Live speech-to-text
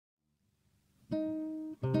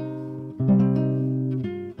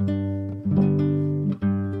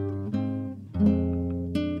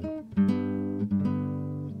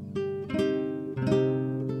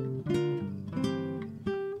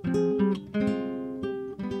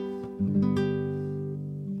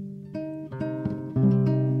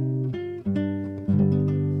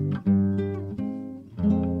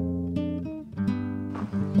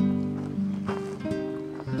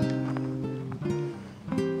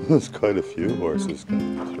There's quite a few horses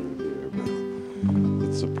coming through here, but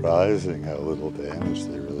it's surprising how little damage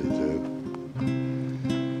they really do.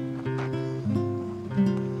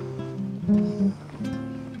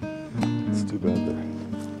 It's too bad they're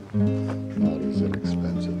not as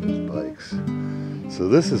inexpensive as bikes. So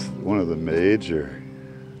this is one of the major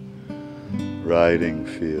riding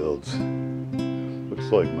fields.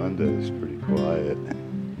 Looks like Monday's pretty quiet.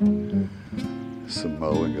 Some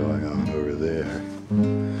mowing going on over there.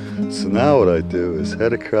 So now what I do is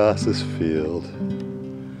head across this field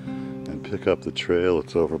and pick up the trail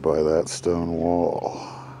that's over by that stone wall.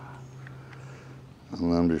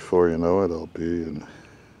 And then before you know it, I'll be in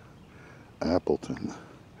Appleton.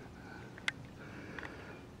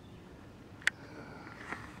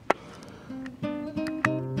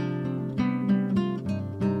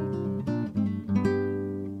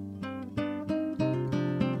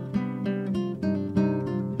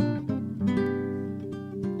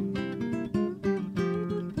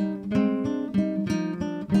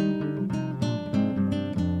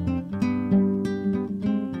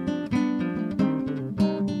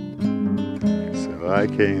 I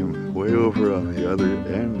came way over on the other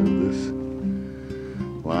end of this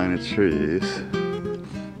line of trees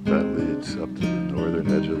that leads up to the northern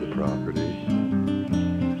edge of the property.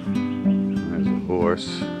 There's a horse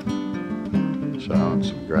chowing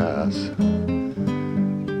some grass.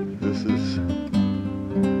 This is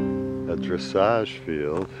a dressage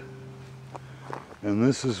field, and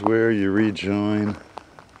this is where you rejoin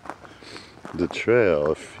the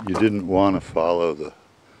trail. If you didn't want to follow the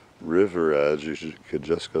river edge, you could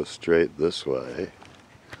just go straight this way.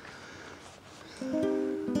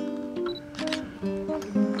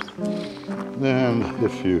 And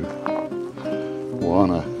if you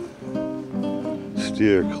want to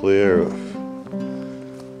steer clear of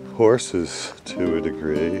horses to a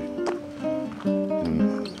degree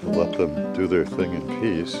and let them do their thing in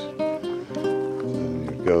peace, then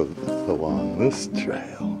you go along this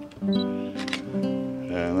trail.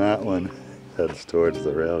 And that one heads towards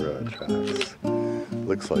the railroad tracks.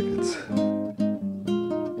 Looks like it's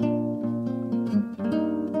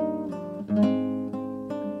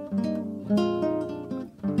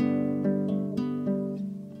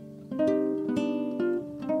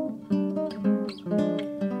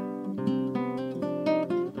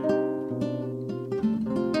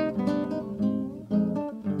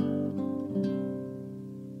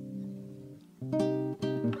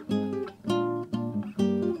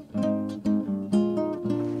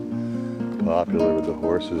popular with the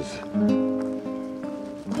horses,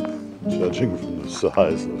 judging from the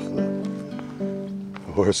size of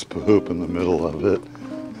the horse poop in the middle of it.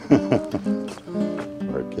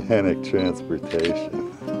 Organic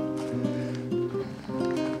transportation.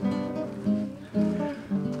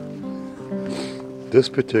 This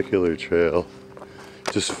particular trail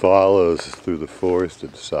just follows through the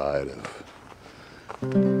forested side of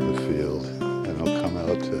the field, and it'll come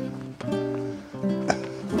out to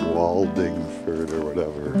Waldingford or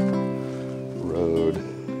whatever road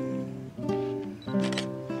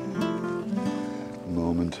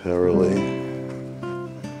momentarily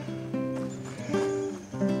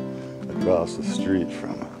across the street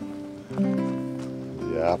from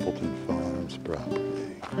the Appleton Farms property.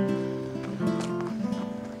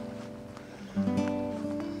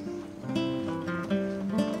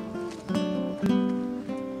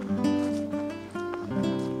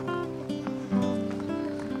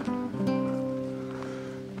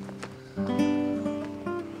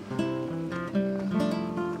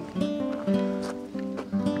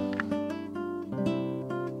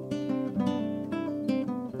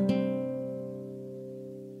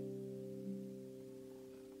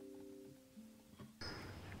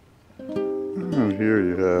 And here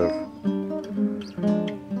you have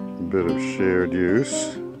a bit of shared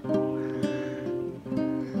use.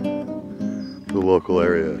 The local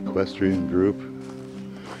area equestrian group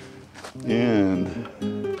and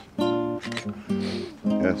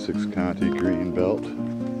Essex County Greenbelt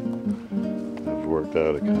have worked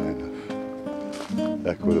out a kind of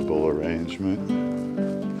equitable arrangement.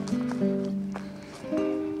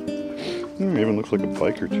 It even looks like a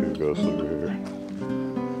bike or two goes through here.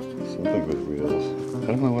 Something with wheels. I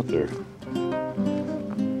don't know what they're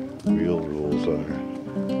wheel rules are.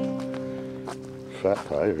 Fat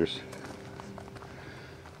tires.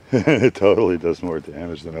 It totally does more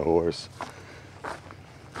damage than a horse.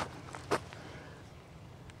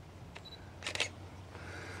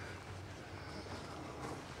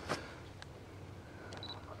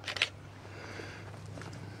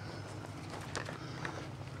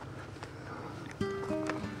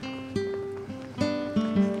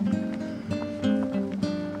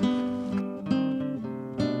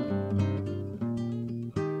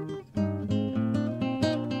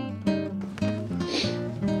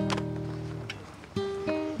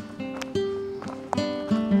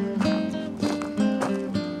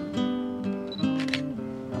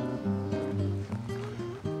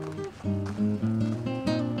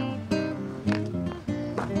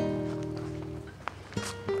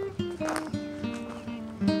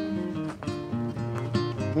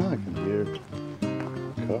 Oh, I can hear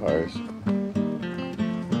cars.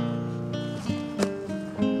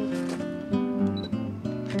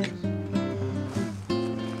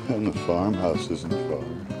 And the farmhouse isn't far.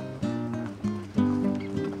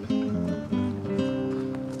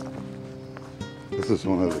 This is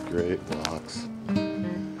one of the great walks.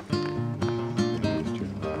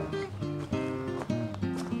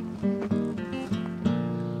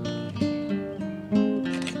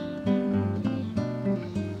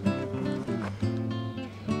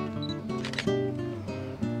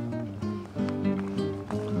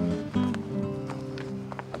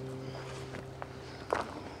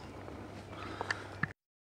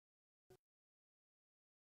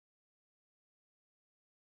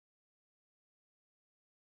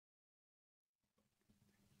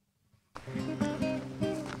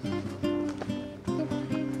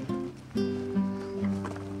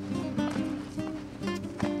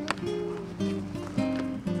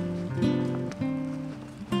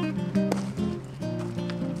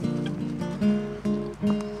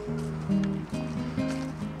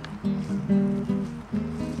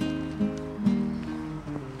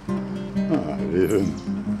 Even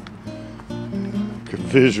can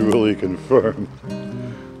visually confirm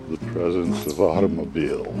the presence of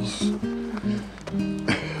automobiles.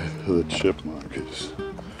 The chipmunk is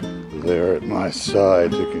there at my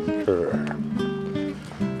side to concur.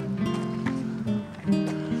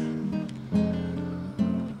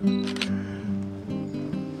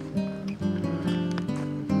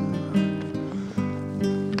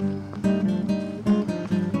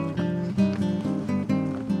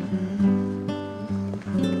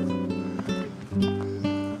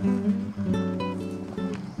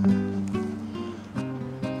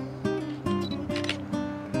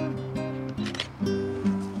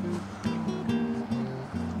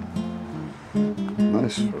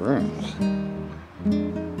 Nice ferns.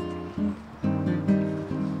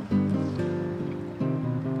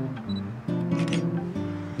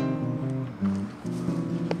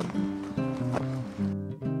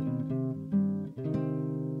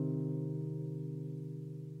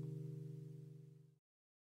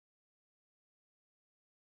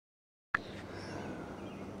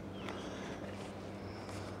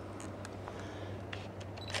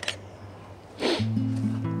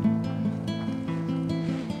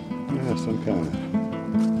 Yeah, some kind of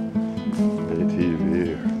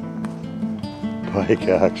ATV or bike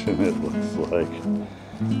action, it looks like.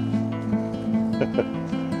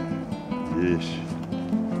 Yeesh.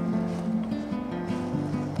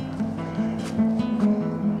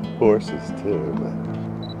 Horses too, but...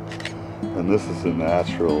 And this is a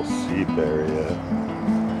natural seep area.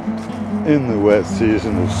 In the wet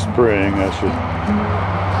season of spring, I should...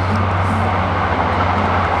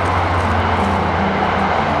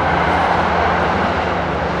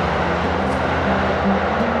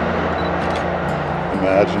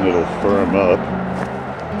 Imagine it'll firm up.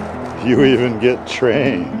 You even get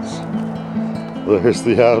trains. There's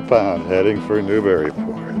the outbound heading for Newburyport.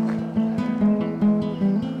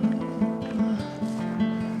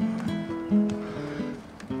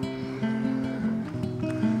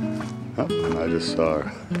 Oh, and I just saw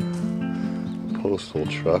postal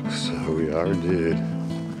trucks, so we are indeed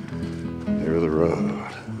near the road.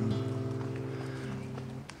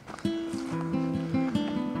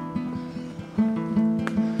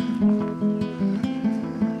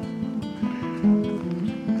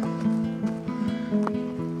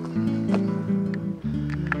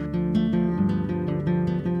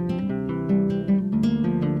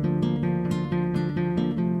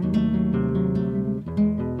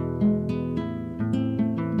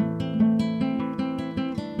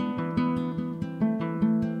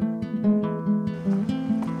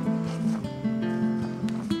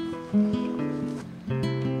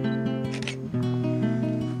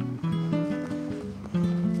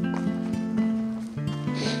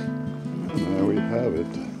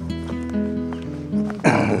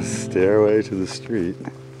 stairway to the street.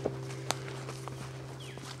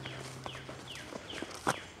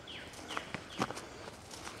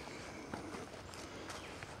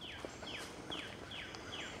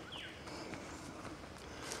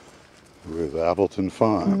 With Appleton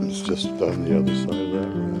Farms just on the other side of that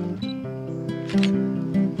road.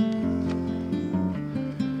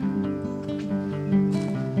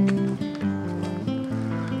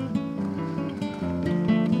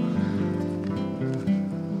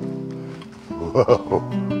 Whoa.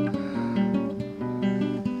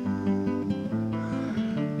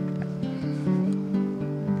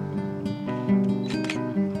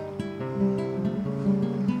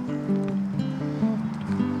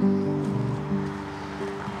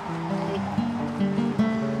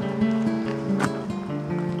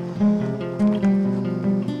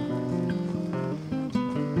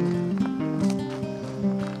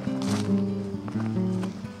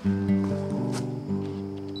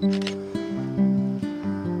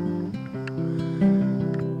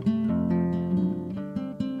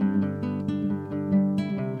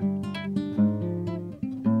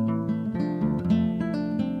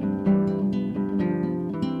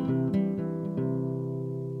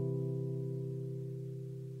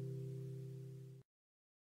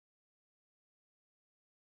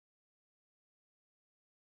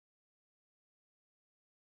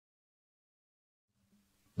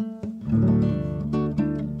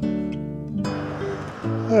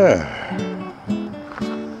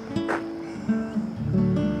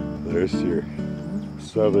 There's your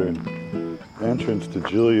southern entrance to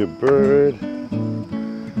Julia Bird.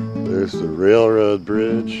 There's the railroad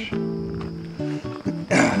bridge.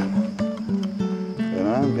 And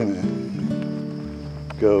I'm gonna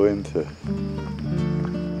go into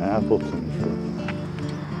Appleton from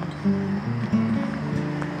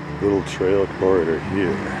the little trail corridor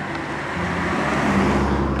here.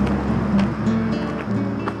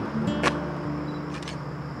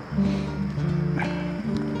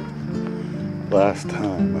 Last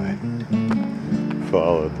time I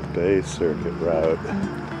followed the Bay Circuit route.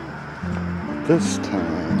 This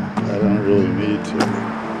time I don't really need to.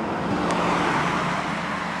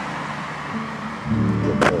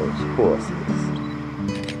 Look at those horses.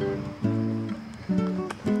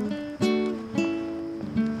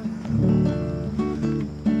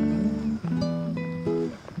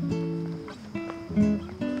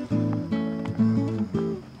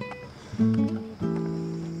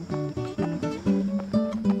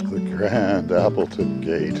 Grand Appleton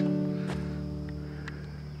Gate.